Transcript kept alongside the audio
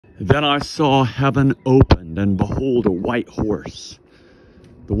Then I saw heaven opened, and behold, a white horse.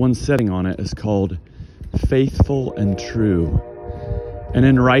 The one sitting on it is called Faithful and True. And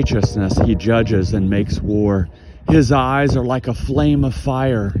in righteousness he judges and makes war. His eyes are like a flame of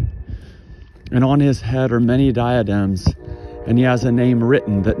fire, and on his head are many diadems, and he has a name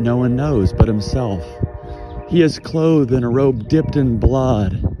written that no one knows but himself. He is clothed in a robe dipped in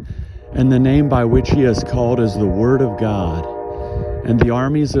blood, and the name by which he is called is the Word of God. And the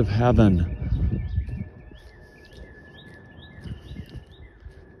armies of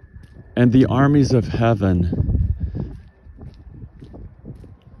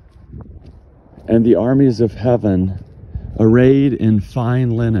heaven arrayed in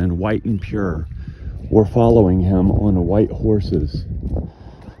fine linen, white and pure, were following him on white horses.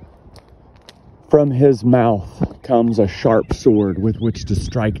 From his mouth comes a sharp sword with which to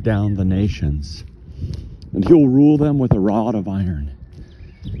strike down the nations, and he will rule them with a rod of iron.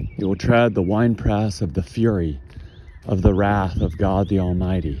 He will tread the winepress of the fury of the wrath of God the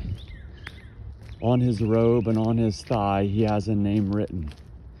Almighty. On his robe and on his thigh he has a name written,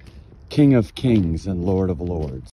 King of Kings and Lord of Lords.